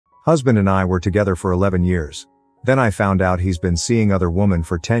Husband and I were together for 11 years. Then I found out he's been seeing other woman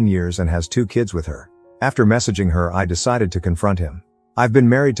for 10 years and has 2 kids with her. After messaging her, I decided to confront him. I've been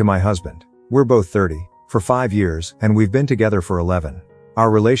married to my husband. We're both 30, for 5 years, and we've been together for 11. Our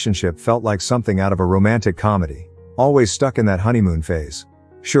relationship felt like something out of a romantic comedy, always stuck in that honeymoon phase.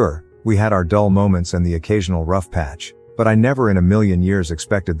 Sure, we had our dull moments and the occasional rough patch, but I never in a million years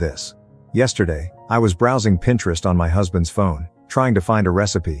expected this. Yesterday, I was browsing Pinterest on my husband's phone, trying to find a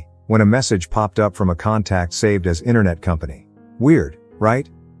recipe, when a message popped up from a contact saved as internet company. Weird, right?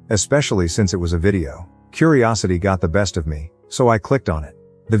 Especially since it was a video. Curiosity got the best of me, so I clicked on it.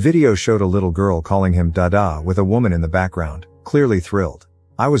 The video showed a little girl calling him Dada with a woman in the background, clearly thrilled.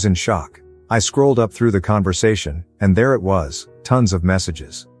 I was in shock. I scrolled up through the conversation, and there it was, tons of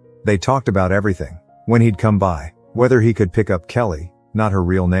messages. They talked about everything. When he'd come by, whether he could pick up Kelly, not her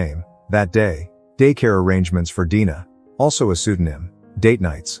real name, that day, daycare arrangements for Dina, also a pseudonym, date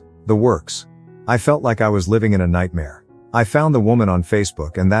nights, the works. I felt like I was living in a nightmare. I found the woman on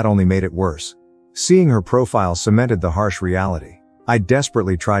Facebook and that only made it worse. Seeing her profile cemented the harsh reality. I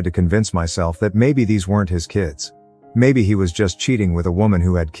desperately tried to convince myself that maybe these weren't his kids. Maybe he was just cheating with a woman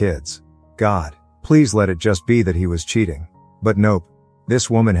who had kids. God, please let it just be that he was cheating. But nope.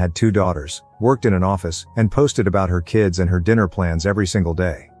 This woman had 2 daughters, worked in an office, and posted about her kids and her dinner plans every single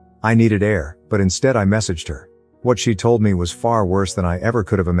day. I needed air, but instead I messaged her. What she told me was far worse than I ever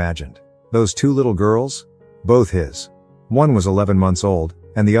could have imagined. Those 2 little girls? Both his. One was 11 months old,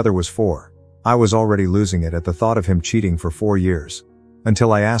 and the other was 4. I was already losing it at the thought of him cheating for 4 years.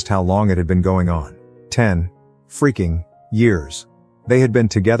 Until I asked how long it had been going on. 10 freaking years. They had been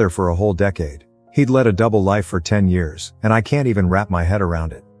together for a whole decade. He'd led a double life for 10 years, and I can't even wrap my head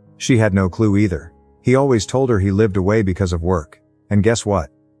around it. She had no clue either. He always told her he lived away because of work. And guess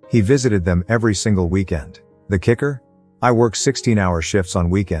what? He visited them every single weekend. The kicker? I work 16-hour shifts on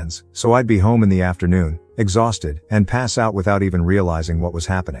weekends, so I'd be home in the afternoon, exhausted, and pass out without even realizing what was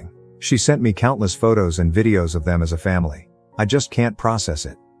happening. She sent me countless photos and videos of them as a family. I just can't process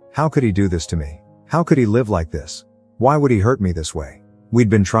it. How could he do this to me? How could he live like this? Why would he hurt me this way? We'd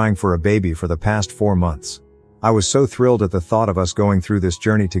been trying for a baby for the past 4 months. I was so thrilled at the thought of us going through this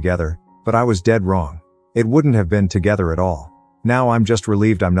journey together, but I was dead wrong. It wouldn't have been together at all. Now I'm just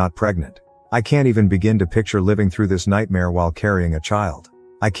relieved I'm not pregnant. I can't even begin to picture living through this nightmare while carrying a child.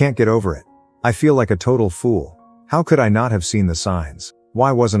 I can't get over it. I feel like a total fool. How could I not have seen the signs?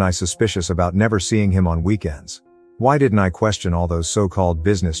 Why wasn't I suspicious about never seeing him on weekends? Why didn't I question all those so-called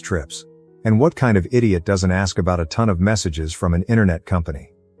business trips? And what kind of idiot doesn't ask about a ton of messages from an internet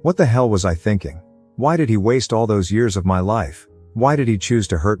company? What the hell was I thinking? Why did he waste all those years of my life? Why did he choose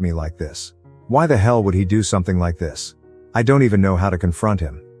to hurt me like this? Why the hell would he do something like this? I don't even know how to confront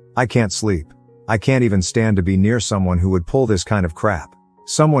him. I can't sleep. I can't even stand to be near someone who would pull this kind of crap.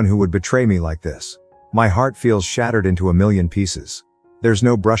 Someone who would betray me like this. My heart feels shattered into a million pieces. There's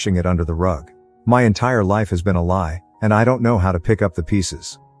no brushing it under the rug. My entire life has been a lie, and I don't know how to pick up the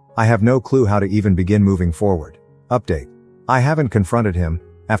pieces. I have no clue how to even begin moving forward. Update. I haven't confronted him,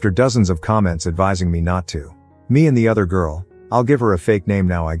 after dozens of comments advising me not to. Me and the other girl, I'll give her a fake name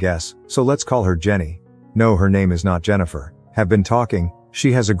now I guess, so let's call her Jenny. No, her name is not Jennifer. Have been talking.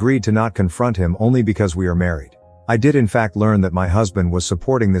 She has agreed to not confront him only because we are married. I did in fact learn that my husband was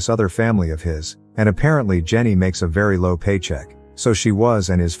supporting this other family of his, and apparently Jenny makes a very low paycheck, so she was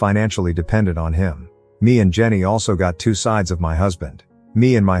and is financially dependent on him. Me and Jenny also got 2 sides of my husband.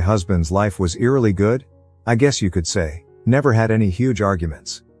 Me and my husband's life was eerily good, I guess you could say. Never had any huge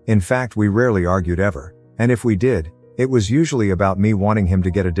arguments. In fact, we rarely argued ever, and if we did, it was usually about me wanting him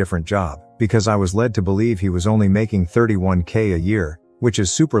to get a different job, because I was led to believe he was only making $31K a year, which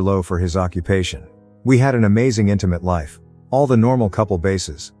is super low for his occupation. We had an amazing intimate life, all the normal couple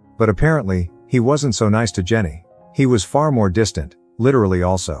bases, but apparently, he wasn't so nice to Jenny. He was far more distant, literally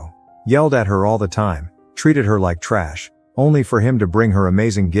also. Yelled at her all the time, treated her like trash, only for him to bring her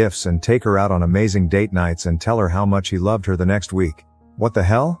amazing gifts and take her out on amazing date nights and tell her how much he loved her the next week. What the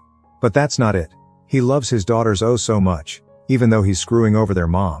hell? But that's not it. He loves his daughters oh so much, even though he's screwing over their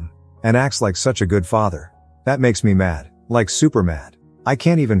mom, and acts like such a good father. That makes me mad, like super mad. I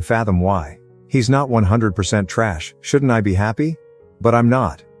can't even fathom why. He's not 100% trash, shouldn't I be happy? But I'm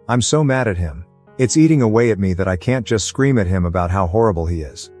not. I'm so mad at him. It's eating away at me that I can't just scream at him about how horrible he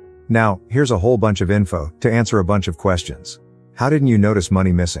is. Now, here's a whole bunch of info to answer a bunch of questions. How didn't you notice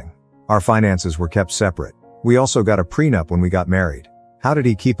money missing? Our finances were kept separate. We also got a prenup when we got married. How did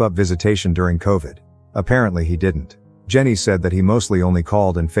he keep up visitation during COVID? Apparently he didn't. Jenny said that he mostly only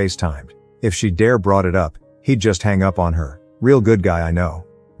called and FaceTimed. If she dare brought it up, he'd just hang up on her. Real good guy I know.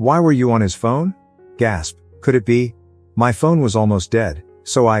 Why were you on his phone? Gasp. Could it be? My phone was almost dead,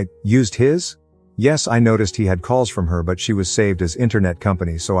 So I used his? Yes, I noticed he had calls from her, but she was saved as internet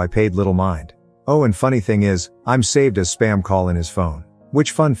company, so I paid little mind. Oh, and funny thing is, I'm saved as spam call in his phone.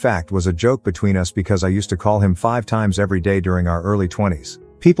 Which, fun fact, was a joke between us because I used to call him 5 times every day during our early 20s.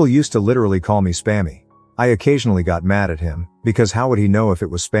 People used to literally call me spammy. I occasionally got mad at him, because how would he know if it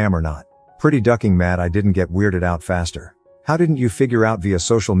was spam or not? Pretty ducking mad I didn't get weirded out faster. How didn't you figure out via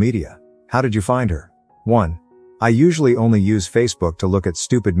social media? How did you find her? 1. I usually only use Facebook to look at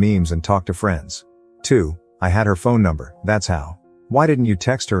stupid memes and talk to friends. 2. I had her phone number, that's how. Why didn't you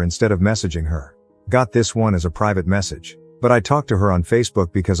text her instead of messaging her? Got this one as a private message. But I talked to her on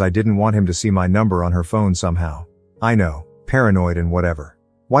Facebook because I didn't want him to see my number on her phone somehow. I know, paranoid and whatever.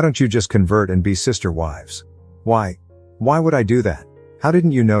 Why don't you just convert and be sister wives? Why? Why would I do that? How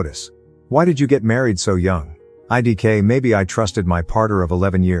didn't you notice? Why did you get married so young? IDK, maybe I trusted my partner of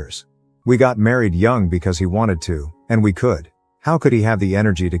 11 years. We got married young because he wanted to, and we could. How could he have the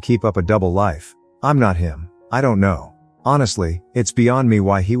energy to keep up a double life? I'm not him. I don't know. Honestly, it's beyond me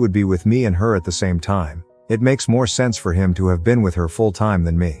why he would be with me and her at the same time. It makes more sense for him to have been with her full time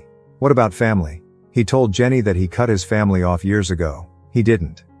than me. What about family? He told Jenny that he cut his family off years ago. He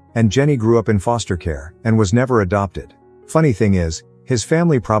didn't. And Jenny grew up in foster care and was never adopted. Funny thing is, his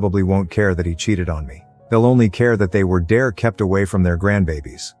family probably won't care that he cheated on me. They'll only care that they were kept away from their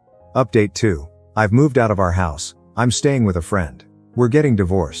grandbabies. Update 2. I've moved out of our house. I'm staying with a friend. We're getting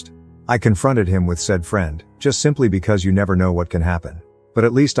divorced. I confronted him with said friend, just simply because you never know what can happen. But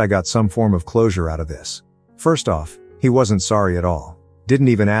at least I got some form of closure out of this. First off, he wasn't sorry at all. Didn't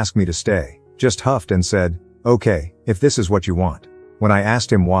even ask me to stay, just huffed and said, okay, if this is what you want. When I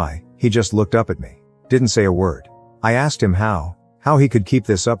asked him why, he just looked up at me. Didn't say a word. I asked him how he could keep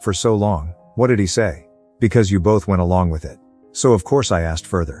this up for so long. What did he say? Because you both went along with it. So of course I asked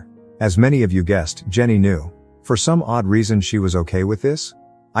further. As many of you guessed, Jenny knew. For some odd reason she was okay with this?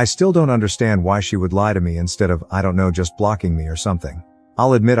 I still don't understand why she would lie to me instead of, I don't know, just blocking me or something.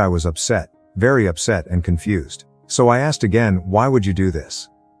 I'll admit I was upset. Very upset and confused. So I asked again, why would you do this?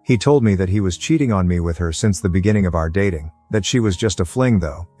 He told me that he was cheating on me with her since the beginning of our dating, that she was just a fling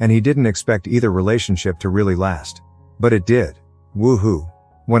though, and he didn't expect either relationship to really last. But it did. Woohoo.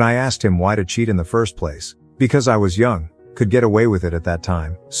 When I asked him why to cheat in the first place, because I was young, could get away with it at that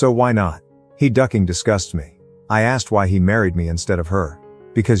time, so why not? He ducking disgusts me. I asked why he married me instead of her.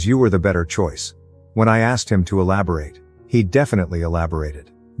 Because you were the better choice. When I asked him to elaborate, he definitely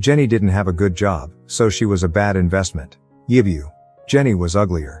elaborated. Jenny didn't have a good job, so she was a bad investment. EW. Jenny was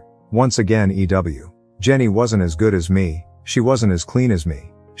uglier. Once again EW. Jenny wasn't as good as me, she wasn't as clean as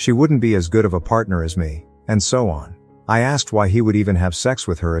me, she wouldn't be as good of a partner as me, and so on. I asked why he would even have sex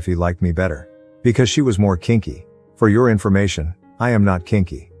with her if he liked me better. Because she was more kinky. For your information, I am not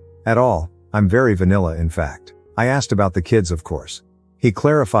kinky. At all, I'm very vanilla in fact. I asked about the kids of course. He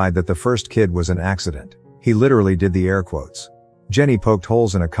clarified that the first kid was an accident. He literally did the air quotes. Jenny poked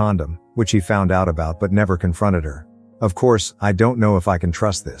holes in a condom, which he found out about but never confronted her. Of course, I don't know if I can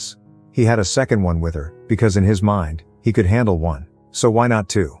trust this. He had a second one with her, because in his mind, he could handle one. So why not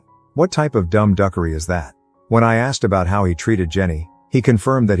two? What type of dumb duckery is that? When I asked about how he treated Jenny, he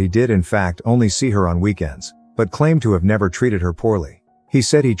confirmed that he did in fact only see her on weekends, but claimed to have never treated her poorly. He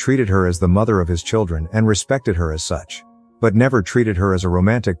said he treated her as the mother of his children and respected her as such. But never treated her as a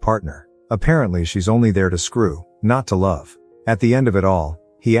romantic partner. Apparently she's only there to screw, not to love. At the end of it all,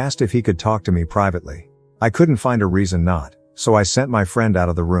 he asked if he could talk to me privately. I couldn't find a reason not, so I sent my friend out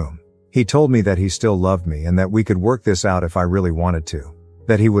of the room. He told me that he still loved me and that we could work this out if I really wanted to.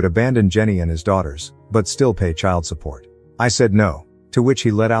 That he would abandon Jenny and his daughters, but still pay child support. I said no, to which he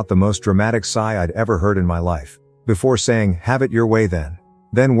let out the most dramatic sigh I'd ever heard in my life. Before saying, have it your way then.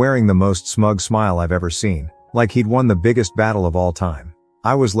 Then wearing the most smug smile I've ever seen, like he'd won the biggest battle of all time.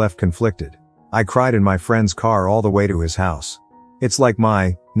 I was left conflicted. I cried in my friend's car all the way to his house. It's like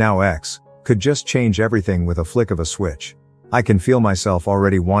my, now ex, could just change everything with a flick of a switch. I can feel myself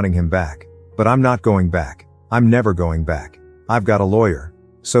already wanting him back. But I'm not going back. I'm never going back. I've got a lawyer.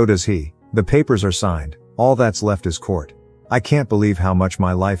 So does he. The papers are signed. All that's left is court. I can't believe how much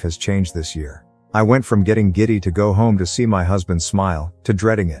my life has changed this year. I went from getting giddy to go home to see my husband smile, to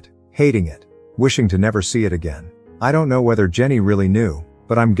dreading it, hating it, wishing to never see it again. I don't know whether Jenny really knew,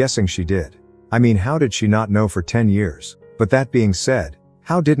 but I'm guessing she did. I mean, how did she not know for 10 years? But that being said,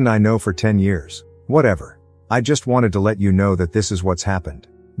 how didn't I know for 10 years? Whatever. I just wanted to let you know that this is what's happened.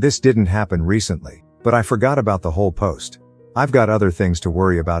 This didn't happen recently, but I forgot about the whole post. I've got other things to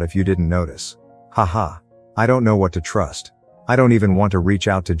worry about if you didn't notice. Haha. I don't know what to trust. I don't even want to reach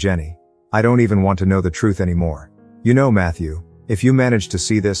out to Jenny. I don't even want to know the truth anymore. You know, Matthew, if you managed to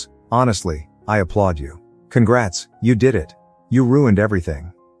see this, honestly, I applaud you. Congrats, you did it. You ruined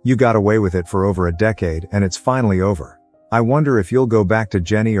everything. You got away with it for over a decade and it's finally over. I wonder if you'll go back to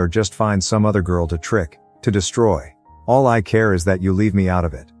Jenny or just find some other girl to trick, to destroy. All I care is that you leave me out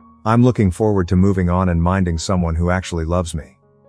of it. I'm looking forward to moving on and minding someone who actually loves me.